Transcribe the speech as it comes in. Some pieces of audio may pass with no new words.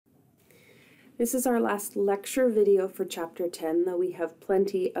This is our last lecture video for Chapter 10, though we have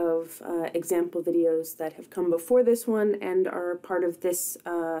plenty of example videos that have come before this one and are part of this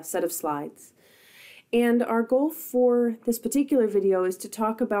set of slides. And our goal for this particular video is to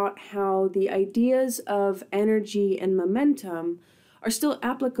talk about how the ideas of energy and momentum are still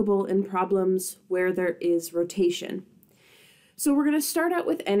applicable in problems where there is rotation. So we're going to start out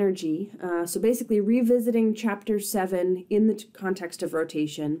with energy, so basically revisiting Chapter 7 in the context of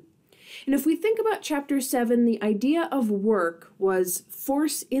rotation. And if we think about Chapter 7, the idea of work was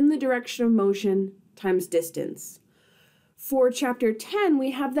force in the direction of motion times distance. For Chapter 10,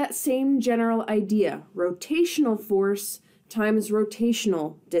 we have that same general idea, rotational force times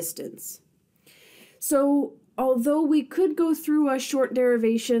rotational distance. So although we could go through a short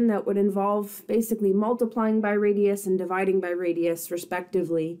derivation that would involve basically multiplying by radius and dividing by radius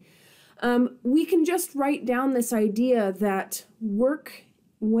respectively, we can just write down this idea that work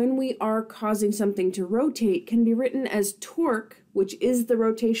when we are causing something to rotate can be written as torque, which is the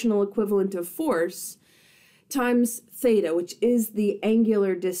rotational equivalent of force, times theta, which is the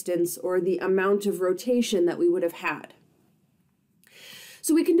angular distance or the amount of rotation that we would have had.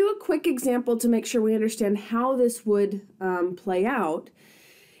 So we can do a quick example to make sure we understand how this would play out.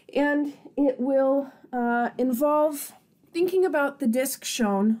 And it will involve thinking about the disk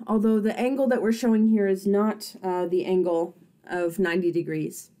shown, although the angle that we're showing here is not the angle of 90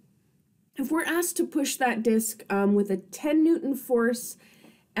 degrees. If we're asked to push that disk with a 10 Newton force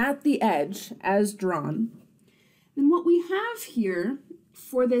at the edge as drawn, then what we have here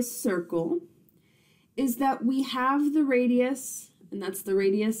for this circle is that we have the radius, and that's the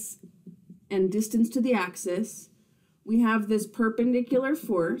radius and distance to the axis. We have this perpendicular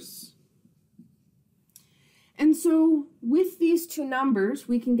force. And so with these two numbers,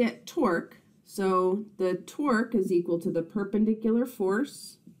 we can get torque. So the torque is equal to the perpendicular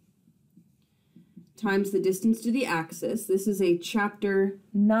force times the distance to the axis. This is a Chapter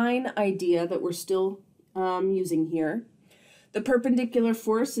 9 idea that we're still using here. The perpendicular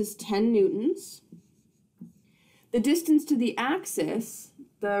force is 10 newtons. The distance to the axis,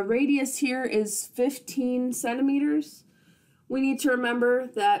 the radius here is 15 centimeters. We need to remember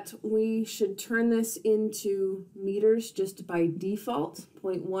that we should turn this into meters just by default,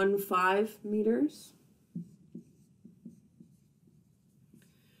 0.15 meters.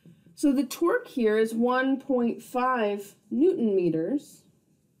 So the torque here is 1.5 Newton meters.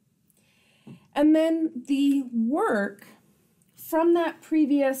 And then the work from that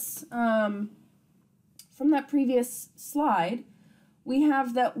previous slide, we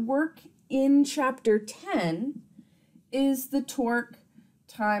have that work in Chapter 10 is the torque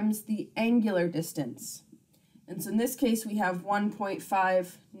times the angular distance. And so in this case, we have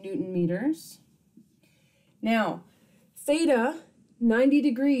 1.5 Newton meters. Now, theta, 90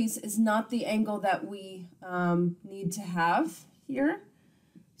 degrees, is not the angle that we need to have here.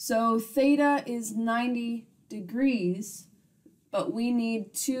 So theta is 90 degrees, but we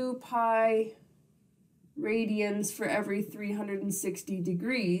need 2 pi radians for every 360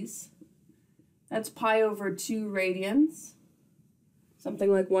 degrees. That's pi over 2 radians, something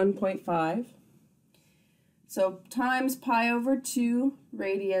like 1.5. So times pi over 2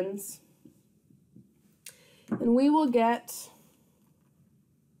 radians. And we will get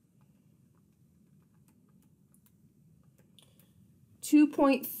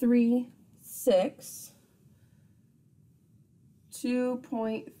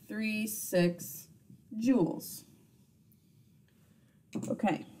 2.36 joules.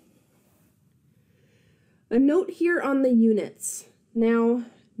 Okay. A note here on the units. Now,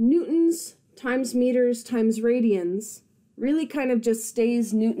 newtons times meters times radians really kind of just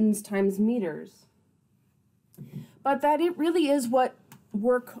stays newtons times meters. But that it really is what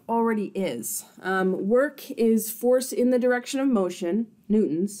work already is. Work is force in the direction of motion,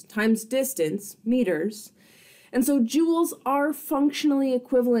 newtons, times distance, meters. And so joules are functionally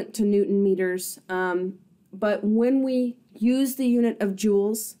equivalent to Newton meters, but when we use the unit of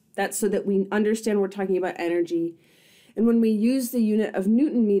joules, that's so that we understand we're talking about energy. And when we use the unit of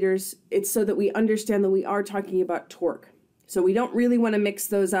Newton meters, it's so that we understand that we are talking about torque. So we don't really want to mix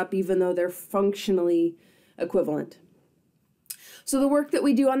those up even though they're functionally equivalent. So the work that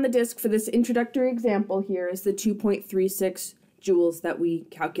we do on the disk for this introductory example here is the 2.36 joules that we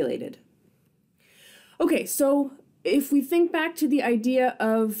calculated. Okay, so if we think back to the idea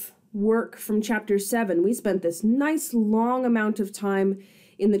of work from Chapter 7, we spent this nice long amount of time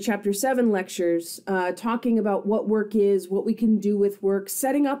in the Chapter 7 lectures talking about what work is, what we can do with work,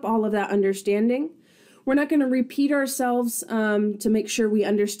 setting up all of that understanding. We're not going to repeat ourselves to make sure we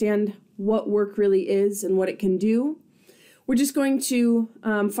understand what work really is and what it can do. we're just going to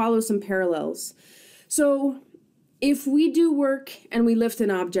follow some parallels. So if we do work and we lift an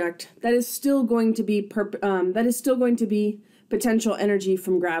object, that is still going to be potential energy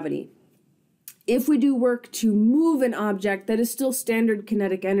from gravity. If we do work to move an object, that is still standard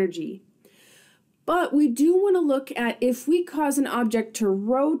kinetic energy. But we do want to look at if we cause an object to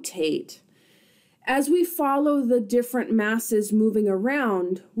rotate, as we follow the different masses moving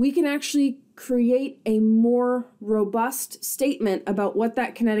around, we can actually create a more robust statement about what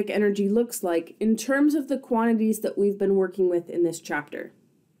that kinetic energy looks like in terms of the quantities that we've been working with in this chapter.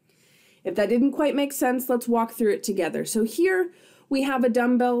 If that didn't quite make sense, let's walk through it together. So here we have a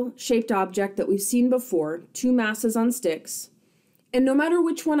dumbbell-shaped object that we've seen before, two masses on sticks, and no matter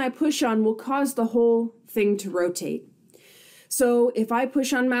which one I push on will cause the whole thing to rotate. So if I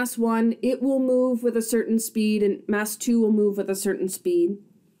push on mass 1, it will move with a certain speed, and mass 2 will move with a certain speed.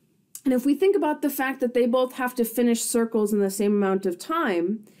 And if we think about the fact that they both have to finish circles in the same amount of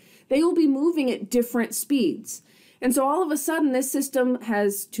time, they will be moving at different speeds. And so all of a sudden, this system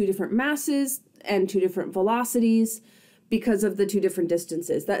has two different masses and two different velocities because of the two different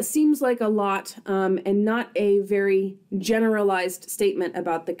distances. That seems like a lot and not a very generalized statement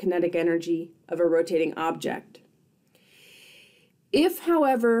about the kinetic energy of a rotating object. If,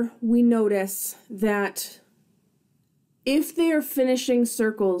 however, we notice that if they are finishing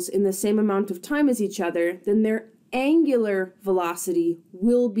circles in the same amount of time as each other, then their angular velocity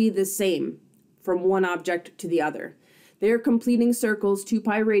will be the same from one object to the other. They are completing circles 2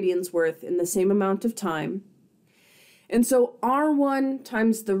 pi radians worth in the same amount of time. And so R1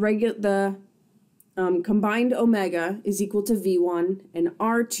 times the combined omega is equal to V1, and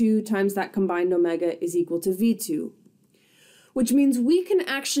R2 times that combined omega is equal to V2, which means we can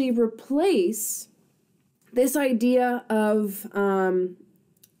actually replace this idea of V1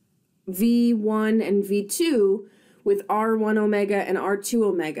 and V2 with R1 omega and R2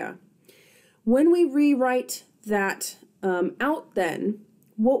 omega. When we rewrite that out then,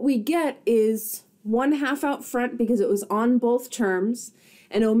 what we get is 1/2 out front because it was on both terms,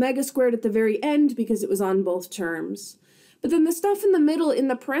 and omega squared at the very end because it was on both terms. But then the stuff in the middle in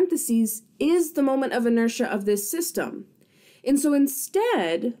the parentheses is the moment of inertia of this system. And so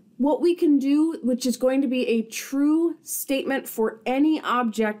instead, what we can do, which is going to be a true statement for any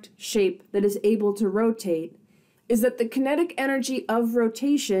object shape that is able to rotate, is that the kinetic energy of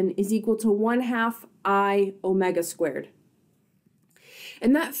rotation is equal to 1/2 I omega squared.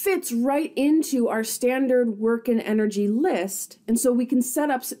 And that fits right into our standard work and energy list, and so we can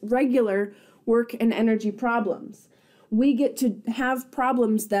set up regular work and energy problems. We get to have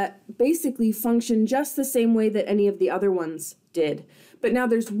problems that basically function just the same way that any of the other ones did. But now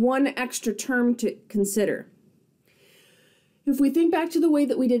there's one extra term to consider. If we think back to the way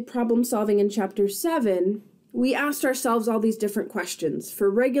that we did problem solving in chapter 7, we asked ourselves all these different questions. For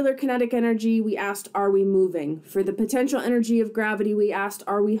regular kinetic energy, we asked, are we moving? For the potential energy of gravity, we asked,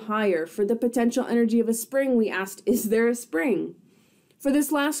 are we higher? For the potential energy of a spring, we asked, is there a spring? For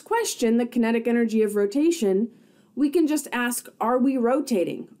this last question, the kinetic energy of rotation, we can just ask, are we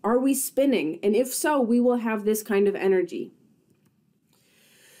rotating? Are we spinning? And if so, we will have this kind of energy.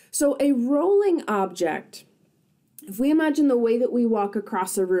 So a rolling object, if we imagine the way that we walk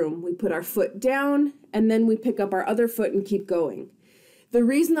across a room, we put our foot down and then we pick up our other foot and keep going. The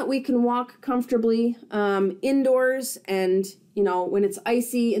reason that we can walk comfortably indoors and, when it's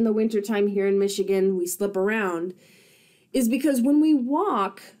icy in the wintertime here in Michigan, we slip around, is because when we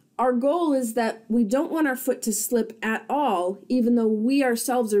walk, our goal is that we don't want our foot to slip at all, even though we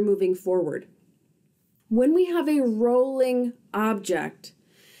ourselves are moving forward. When we have a rolling object,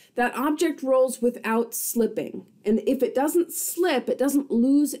 that object rolls without slipping. And if it doesn't slip, it doesn't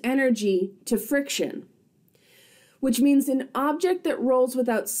lose energy to friction. Which means an object that rolls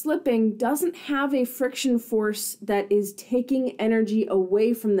without slipping doesn't have a friction force that is taking energy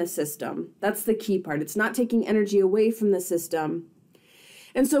away from the system. That's the key part. It's not taking energy away from the system.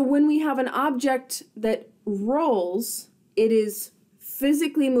 And so when we have an object that rolls, it is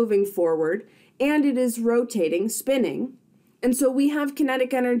physically moving forward and it is rotating, spinning. And so we have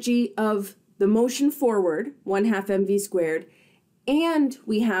kinetic energy of the motion forward, 1/2 mv squared, and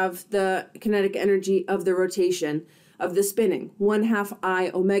we have the kinetic energy of the rotation of the spinning, 1/2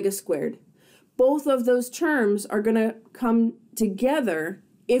 I omega squared. Both of those terms are going to come together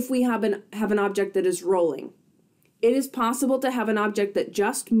if we have an object that is rolling. It is possible to have an object that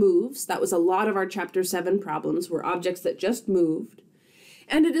just moves. That was a lot of our chapter 7 problems, were objects that just moved.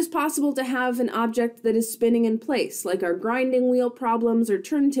 And it is possible to have an object that is spinning in place, like our grinding wheel problems or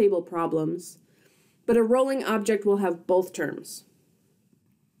turntable problems. But a rolling object will have both terms.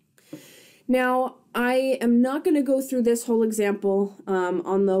 Now, I am not going to go through this whole example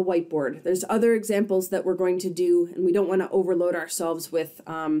on the whiteboard. There's other examples that we're going to do, and we don't want to overload ourselves with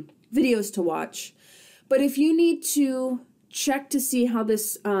videos to watch. But if you need to check to see how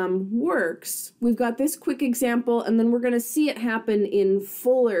this works, we've got this quick example, and then we're going to see it happen in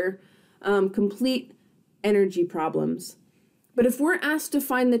fuller, complete energy problems. But if we're asked to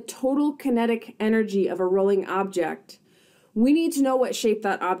find the total kinetic energy of a rolling object, we need to know what shape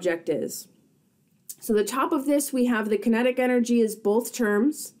that object is. So the top of this, we have the kinetic energy is both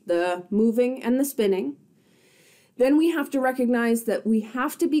terms, the moving and the spinning. Then we have to recognize that we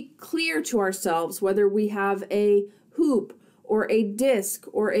have to be clear to ourselves whether we have a hoop or a disc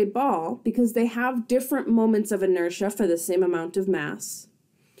or a ball, because they have different moments of inertia for the same amount of mass.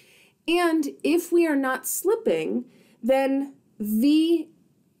 And if we are not slipping, then V,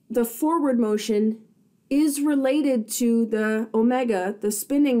 the forward motion, is related to the omega, the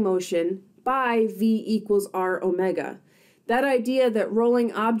spinning motion, by V equals R omega. That idea that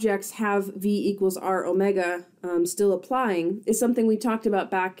rolling objects have V equals R omega still applying is something we talked about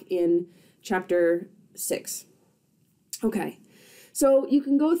back in chapter 6. Okay, so you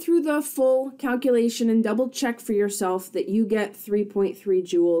can go through the full calculation and double check for yourself that you get 3.3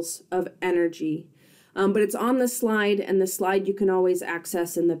 joules of energy. But it's on the slide, and the slide you can always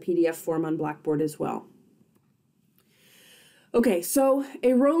access in the PDF form on Blackboard as well. Okay, so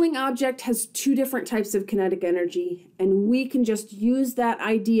a rolling object has two different types of kinetic energy, and we can just use that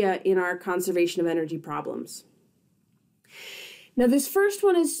idea in our conservation of energy problems. Now, this first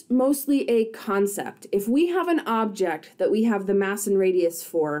one is mostly a concept. If we have an object that we have the mass and radius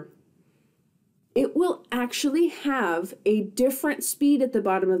for, it will actually have a different speed at the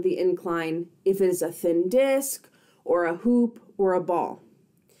bottom of the incline if it is a thin disk or a hoop or a ball.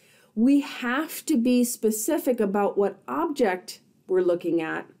 We have to be specific about what object we're looking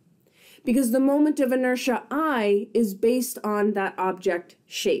at, because the moment of inertia I is based on that object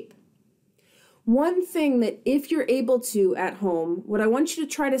shape. One thing that if you're able to at home, what I want you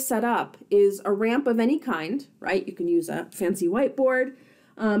to try to set up is a ramp of any kind, right? You can use a fancy whiteboard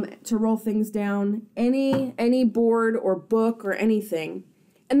to roll things down, any board or book or anything,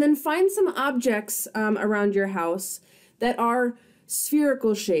 and then find some objects around your house that are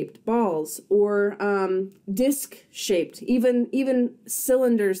spherical shaped balls or disc shaped, even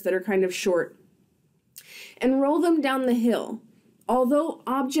cylinders that are kind of short, and roll them down the hill. Although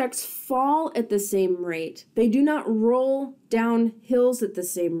objects fall at the same rate, they do not roll down hills at the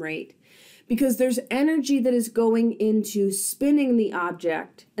same rate, because there's energy that is going into spinning the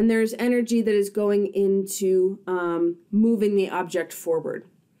object, and there's energy that is going into moving the object forward.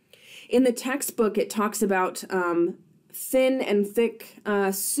 In the textbook, it talks about thin and thick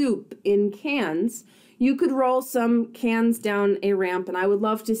soup in cans. You could roll some cans down a ramp, and I would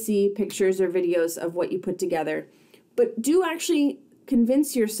love to see pictures or videos of what you put together. But do actually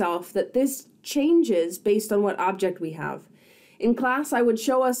convince yourself that this changes based on what object we have. In class, I would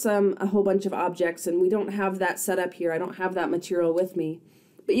show us a whole bunch of objects, and we don't have that set up here. I don't have that material with me.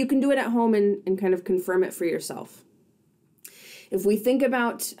 But you can do it at home and kind of confirm it for yourself. If we think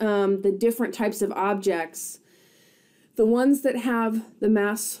about the different types of objects, the ones that have the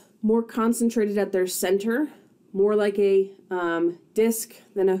mass more concentrated at their center, more like a disc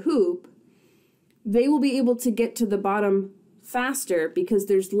than a hoop, they will be able to get to the bottom faster because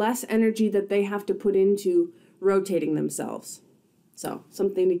there's less energy that they have to put into rotating themselves. So,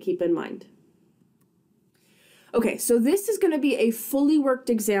 something to keep in mind. Okay, so this is going to be a fully worked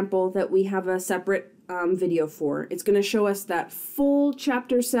example that we have a separate video for. It's going to show us that full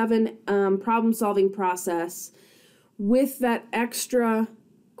Chapter 7 problem-solving process with that extra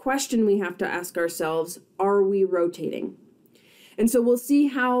question we have to ask ourselves, are we rotating? And so we'll see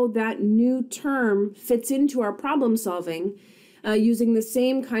how that new term fits into our problem solving using the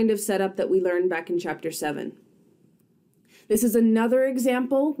same kind of setup that we learned back in Chapter 7. This is another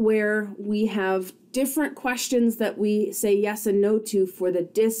example where we have different questions that we say yes and no to for the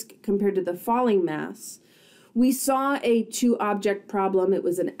disk compared to the falling mass. We saw a two-object problem. It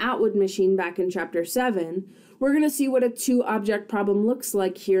was an Atwood machine back in Chapter 7. We're going to see what a two-object problem looks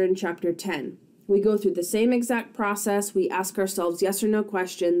like here in Chapter 10. We go through the same exact process. We ask ourselves yes or no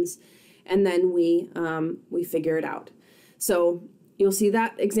questions, and then we figure it out. So you'll see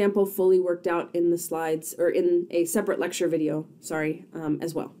that example fully worked out in the slides, or in a separate lecture video,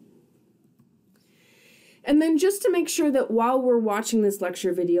 as well. And then just to make sure that while we're watching this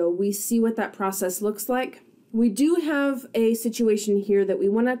lecture video, we see what that process looks like, we do have a situation here that we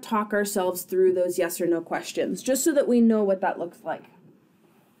want to talk ourselves through those yes or no questions, just so that we know what that looks like.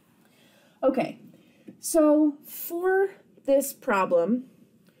 Okay, so for this problem,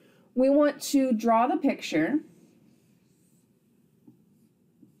 we want to draw the picture.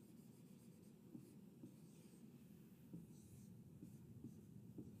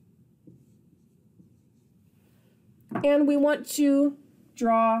 And we want to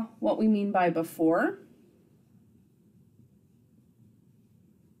draw what we mean by before.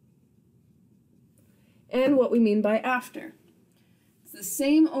 And what we mean by after. It's the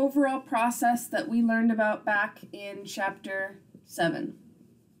same overall process that we learned about back in chapter 7.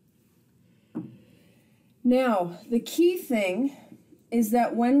 Now, the key thing is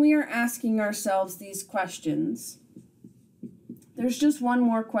that when we are asking ourselves these questions, there's just one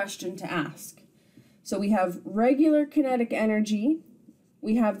more question to ask. So we have regular kinetic energy,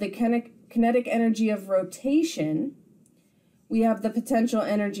 we have the kinetic energy of rotation, we have the potential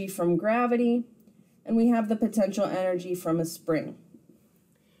energy from gravity, and we have the potential energy from a spring.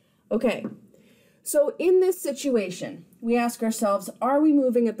 Okay, so in this situation, we ask ourselves, are we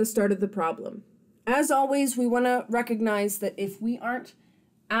moving at the start of the problem? As always, we want to recognize that if we aren't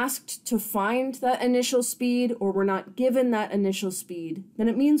asked to find that initial speed, or we're not given that initial speed, then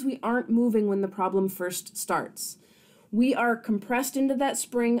it means we aren't moving when the problem first starts. We are compressed into that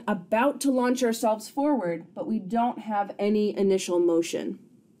spring, about to launch ourselves forward, but we don't have any initial motion.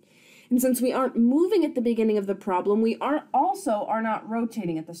 And since we aren't moving at the beginning of the problem, we also are not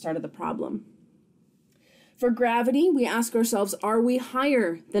rotating at the start of the problem. For gravity, we ask ourselves, are we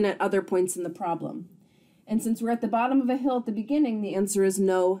higher than at other points in the problem? And since we're at the bottom of a hill at the beginning, the answer is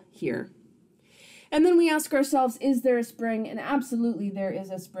no here. And then we ask ourselves, is there a spring? And absolutely there is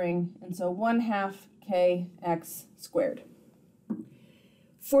a spring. And so 1/2 kx squared.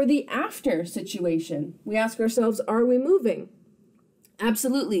 For the after situation, we ask ourselves, are we moving?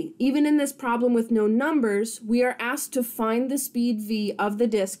 Absolutely. Even in this problem with no numbers, we are asked to find the speed v of the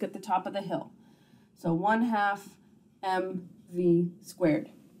disk at the top of the hill. So 1/2 mv squared.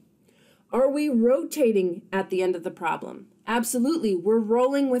 Are we rotating at the end of the problem? Absolutely. We're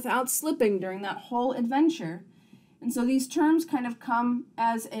rolling without slipping during that whole adventure. And so these terms kind of come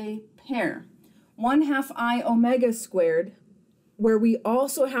as a pair. 1/2 I omega squared, where we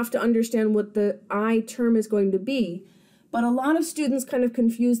also have to understand what the I term is going to be. But a lot of students kind of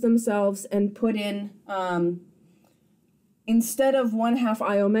confuse themselves and put in, instead of 1/2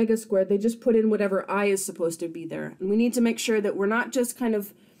 I omega squared, they just put in whatever I is supposed to be there. And we need to make sure that we're not just kind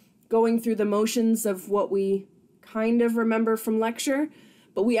of going through the motions of what we kind of remember from lecture,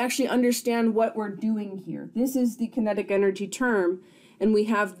 but we actually understand what we're doing here. This is the kinetic energy term, and we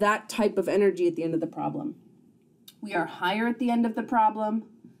have that type of energy at the end of the problem. We are higher at the end of the problem,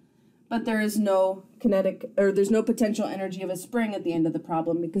 but there is no kinetic, or there's no potential energy of a spring at the end of the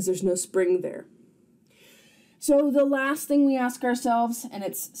problem because there's no spring there. So the last thing we ask ourselves, and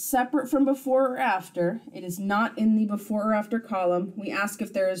it's separate from before or after, it is not in the before or after column, we ask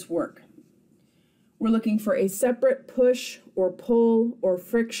if there is work. We're looking for a separate push or pull or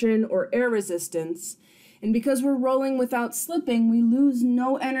friction or air resistance, and because we're rolling without slipping, we lose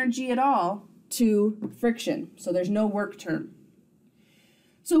no energy at all to friction, so there's no work term.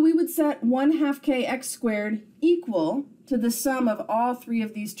 So we would set 1/2 kx squared equal to the sum of all three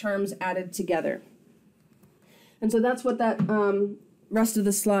of these terms added together. And so that's what that rest of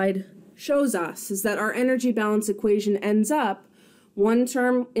the slide shows us, is that our energy balance equation ends up one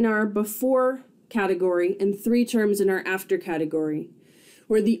term in our before category and 3 terms in our after category,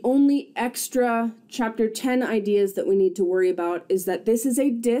 where the only extra chapter 10 ideas that we need to worry about is that this is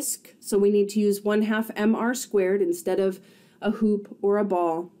a disk, so we need to use 1/2 mr squared instead of a hoop or a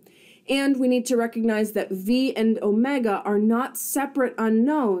ball. And we need to recognize that v and omega are not separate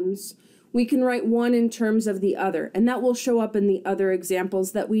unknowns. We can write one in terms of the other, and that will show up in the other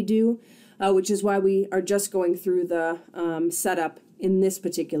examples that we do, which is why we are just going through the setup in this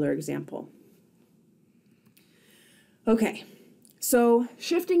particular example. Okay, so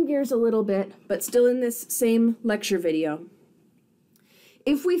shifting gears a little bit, but still in this same lecture video.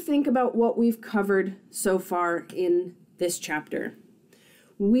 If we think about what we've covered so far in this chapter,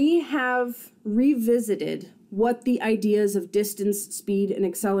 we have revisited what the ideas of distance, speed, and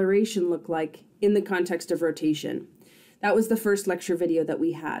acceleration look like in the context of rotation. That was the first lecture video that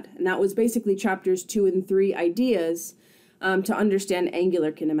we had, and that was basically chapters 2 and 3 ideas to understand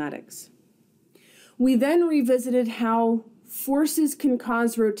angular kinematics. We then revisited how forces can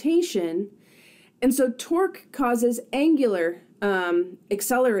cause rotation, and so torque causes angular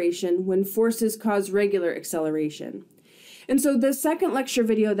acceleration when forces cause regular acceleration. And so the second lecture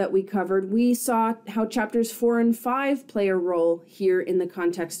video that we covered, we saw how chapters 4 and 5 play a role here in the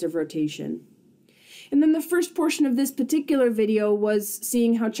context of rotation. And then the first portion of this particular video was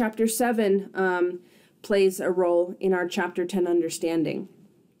seeing how chapter 7 plays a role in our chapter 10 understanding.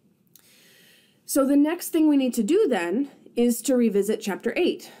 So the next thing we need to do then is to revisit Chapter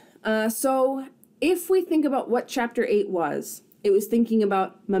 8. So if we think about what Chapter 8 was, it was thinking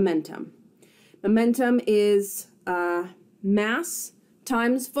about momentum. Momentum is mass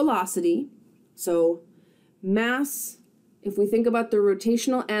times velocity. So mass, if we think about the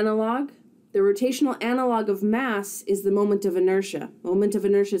rotational analog of mass is the moment of inertia. Moment of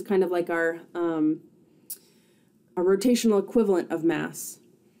inertia is kind of like our rotational equivalent of mass.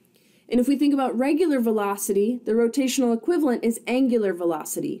 And if we think about regular velocity, the rotational equivalent is angular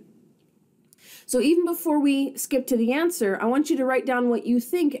velocity. So even before we skip to the answer, I want you to write down what you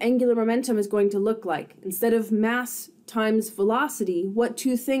think angular momentum is going to look like. Instead of mass times velocity, what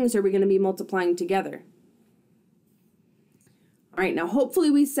two things are we going to be multiplying together? All right, now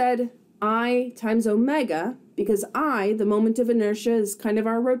hopefully we said I times omega, because I, the moment of inertia, is kind of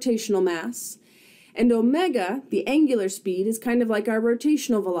our rotational mass. And omega, the angular speed, is kind of like our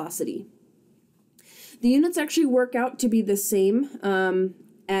rotational velocity. The units actually work out to be the same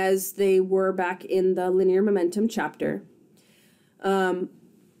as they were back in the linear momentum chapter. That's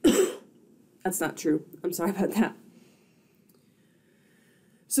not true. I'm sorry about that.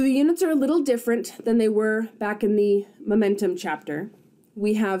 So the units are a little different than they were back in the momentum chapter.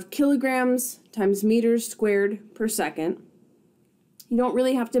 We have kilograms times meters squared per second. You don't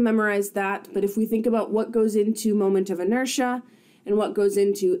really have to memorize that, but if we think about what goes into moment of inertia and what goes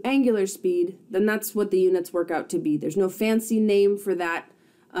into angular speed, then that's what the units work out to be. There's no fancy name for that.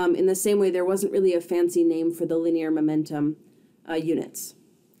 In the same way, there wasn't really a fancy name for the linear momentum units.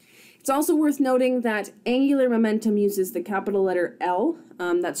 It's also worth noting that angular momentum uses the capital letter L.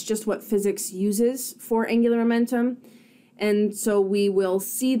 That's just what physics uses for angular momentum. And so we will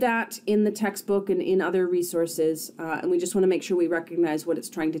see that in the textbook and in other resources, and we just want to make sure we recognize what it's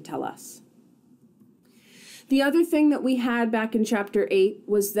trying to tell us. The other thing that we had back in Chapter 8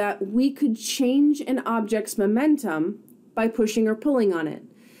 was that we could change an object's momentum by pushing or pulling on it.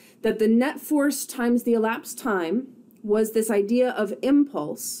 That the net force times the elapsed time was this idea of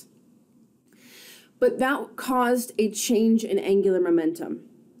impulse, but that caused a change in angular momentum.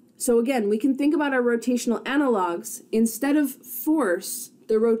 So again, we can think about our rotational analogs. Instead of force,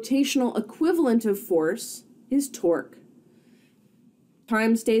 the rotational equivalent of force is torque.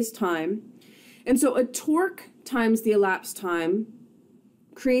 Time stays time. And so a torque times the elapsed time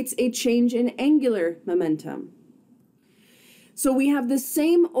creates a change in angular momentum. So we have the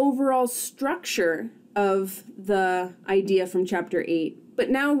same overall structure of the idea from Chapter 8, but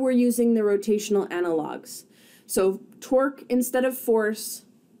now we're using the rotational analogs. So torque instead of force,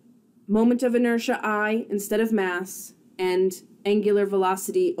 moment of inertia I instead of mass, and angular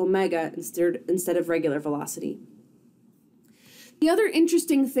velocity omega instead of regular velocity. The other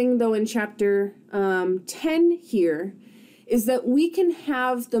interesting thing though in Chapter 10 here is that we can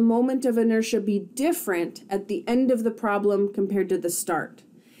have the moment of inertia be different at the end of the problem compared to the start.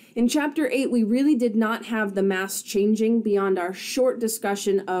 In Chapter 8, we really did not have the mass changing beyond our short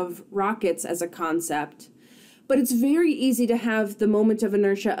discussion of rockets as a concept. But it's very easy to have the moment of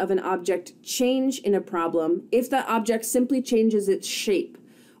inertia of an object change in a problem if that object simply changes its shape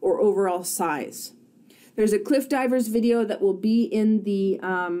or overall size. There's a cliff divers video that will be in the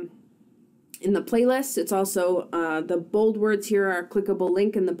playlist. It's also, the bold words here are a clickable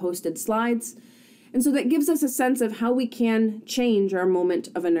link in the posted slides. And so that gives us a sense of how we can change our moment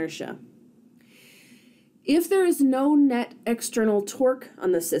of inertia. If there is no net external torque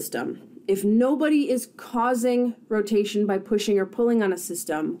on the system, if nobody is causing rotation by pushing or pulling on a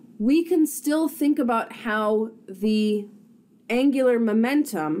system, we can still think about how the angular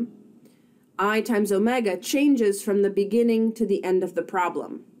momentum, I times omega, changes from the beginning to the end of the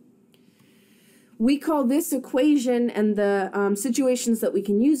problem. We call this equation and the situations that we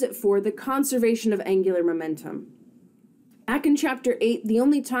can use it for the conservation of angular momentum. Back in Chapter 8, the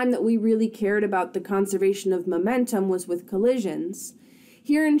only time that we really cared about the conservation of momentum was with collisions.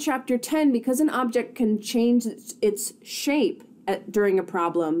 Here in Chapter 10, because an object can change its shape during a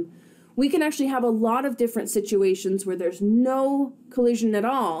problem, we can actually have a lot of different situations where there's no collision at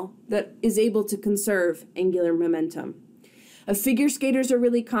all that is able to conserve angular momentum. Figure skaters are a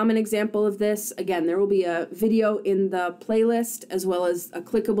really common example of this. Again, there will be a video in the playlist as well as a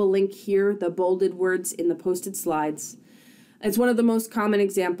clickable link here, the bolded words in the posted slides. It's one of the most common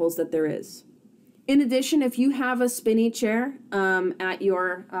examples that there is. In addition, if you have a spinny chair at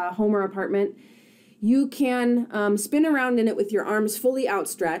your home or apartment, you can spin around in it with your arms fully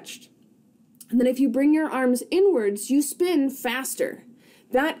outstretched. And then if you bring your arms inwards, you spin faster.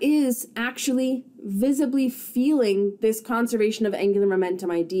 That is actually visibly feeling this conservation of angular momentum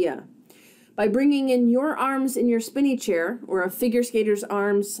idea. By bringing in your arms in your spinny chair, or a figure skater's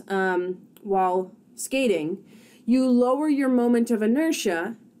arms while skating, you lower your moment of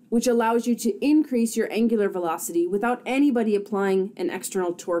inertia, which allows you to increase your angular velocity without anybody applying an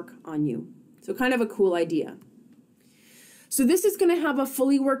external torque on you. So kind of a cool idea. So this is going to have a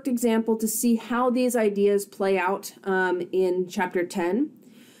fully worked example to see how these ideas play out in chapter 10.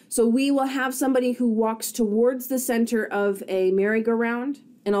 So we will have somebody who walks towards the center of a merry-go-round,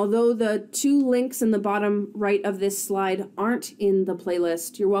 and although the 2 links in the bottom right of this slide aren't in the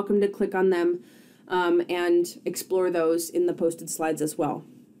playlist, you're welcome to click on them and explore those in the posted slides as well.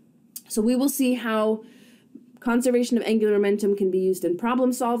 So we will see how conservation of angular momentum can be used in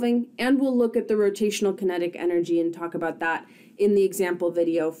problem solving, and we'll look at the rotational kinetic energy and talk about that in the example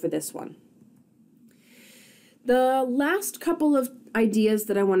video for this one. The last couple of ideas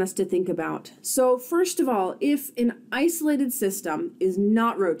that I want us to think about. So first of all, if an isolated system is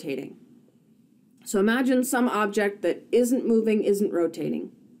not rotating, so imagine some object that isn't moving, isn't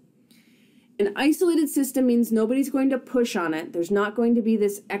rotating. An isolated system means nobody's going to push on it. There's not going to be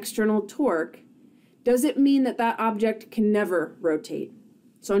this external torque. Does it mean that that object can never rotate?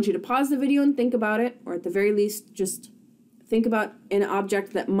 So I want you to pause the video and think about it, or at the very least, just think about an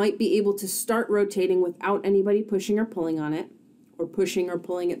object that might be able to start rotating without anybody pushing or pulling on it, or pushing or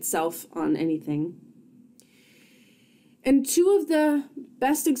pulling itself on anything. And 2 of the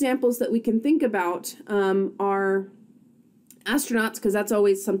best examples that we can think about are astronauts, because that's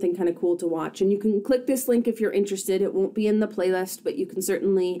always something kind of cool to watch. And you can click this link if you're interested. It won't be in the playlist, but you can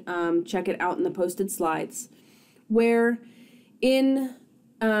certainly check it out in the posted slides, where in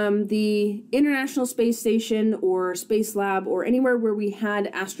the International Space Station or Space Lab or anywhere where we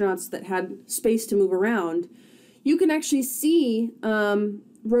had astronauts that had space to move around, you can actually see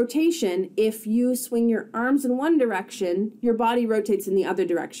rotation. If you swing your arms in one direction, your body rotates in the other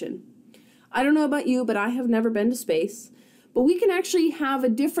direction. I don't know about you, but I have never been to space. But we can actually have a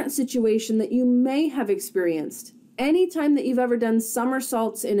different situation that you may have experienced. Anytime that you've ever done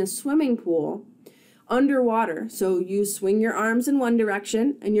somersaults in a swimming pool underwater, so you swing your arms in one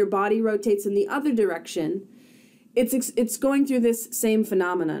direction and your body rotates in the other direction, it's going through this same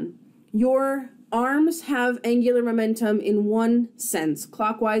phenomenon. Your arms have angular momentum in one sense,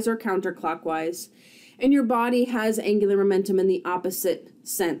 clockwise or counterclockwise, and your body has angular momentum in the opposite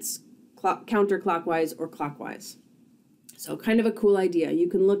sense, counterclockwise or clockwise. So kind of a cool idea. You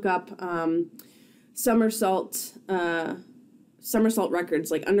can look up somersault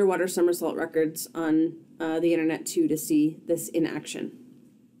records, like underwater somersault records on the internet too, to see this in action.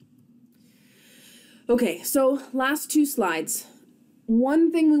 Okay, so last 2 slides.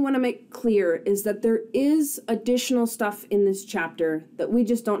 One thing we want to make clear is that there is additional stuff in this chapter that we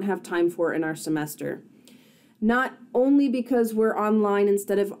just don't have time for in our semester. Not only because we're online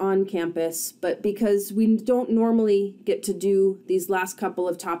instead of on campus, but because we don't normally get to do these last couple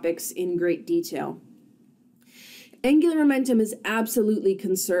of topics in great detail. Angular momentum is absolutely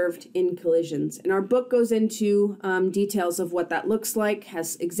conserved in collisions, and our book goes into details of what that looks like,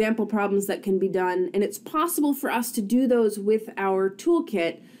 has example problems that can be done, and it's possible for us to do those with our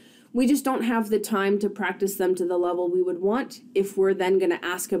toolkit. We just don't have the time to practice them to the level we would want if we're then going to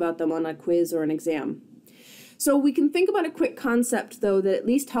ask about them on a quiz or an exam. So we can think about a quick concept, though, that at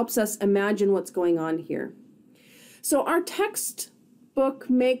least helps us imagine what's going on here. So our textbook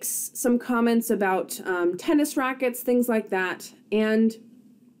makes some comments about tennis rackets, things like that, and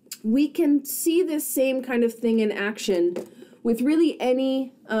we can see this same kind of thing in action with really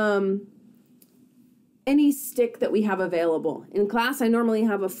any stick that we have available. In class, I normally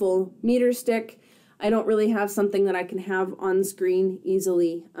have a full meter stick. I don't really have something that I can have on screen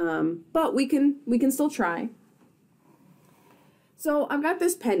easily, but we can still try. So I've got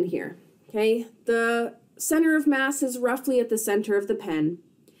this pen here, okay? The center of mass is roughly at the center of the pen.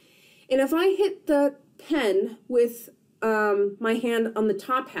 And if I hit the pen with my hand on the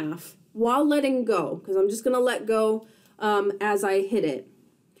top half while letting go, because I'm just going to let go as I hit it,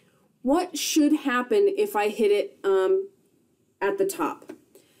 what should happen if I hit it at the top?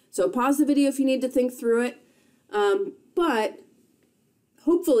 So pause the video if you need to think through it. But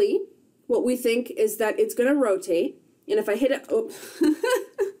hopefully what we think is that it's going to rotate. And if I hit it,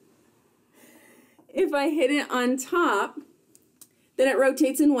 if I hit it on top, then it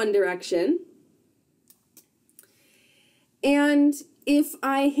rotates in one direction. And if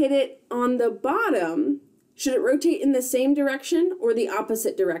I hit it on the bottom, should it rotate in the same direction or the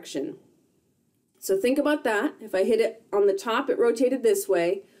opposite direction? So think about that. If I hit it on the top, it rotated this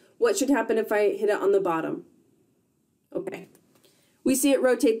way. What should happen if I hit it on the bottom? Okay. We see it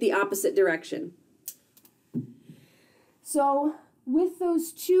rotate the opposite direction. So with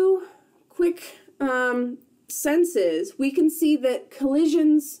those 2 quick senses, we can see that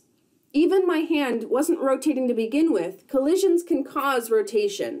collisions even my hand wasn't rotating to begin with, collisions can cause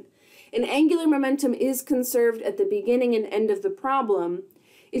rotation. And angular momentum is conserved at the beginning and end of the problem.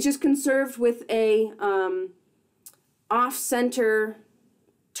 It's just conserved with a off-center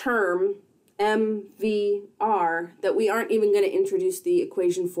term, MVR, that we aren't even going to introduce the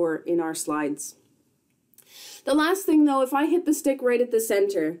equation for in our slides. The last thing, though, if I hit the stick right at the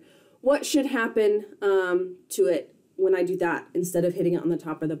center, what should happen to it when I do that instead of hitting it on the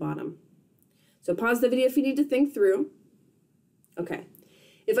top or the bottom? So pause the video if you need to think through. Okay.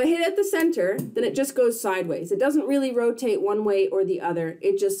 If I hit it at the center, then it just goes sideways. It doesn't really rotate one way or the other.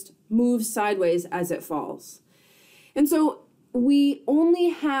 It just moves sideways as it falls. And so we only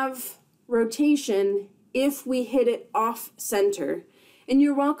have rotation if we hit it off center. And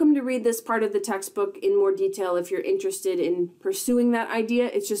you're welcome to read this part of the textbook in more detail if you're interested in pursuing that idea.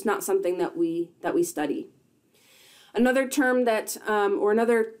 It's just not something that we study. Another term that, or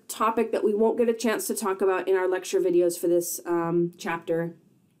another topic that we won't get a chance to talk about in our lecture videos for this chapter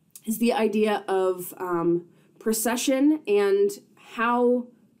is the idea of precession and how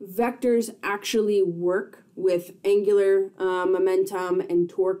vectors actually work with angular momentum and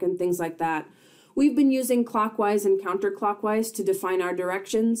torque and things like that. We've been using clockwise and counterclockwise to define our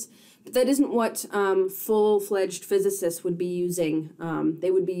directions, but that isn't what full-fledged physicists would be using.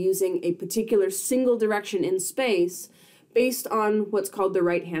 They would be using a particular single direction in space based on what's called the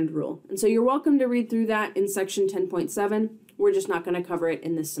right-hand rule. And so you're welcome to read through that in section 10.7. We're just not going to cover it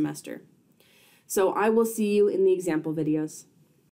in this semester. So I will see you in the example videos.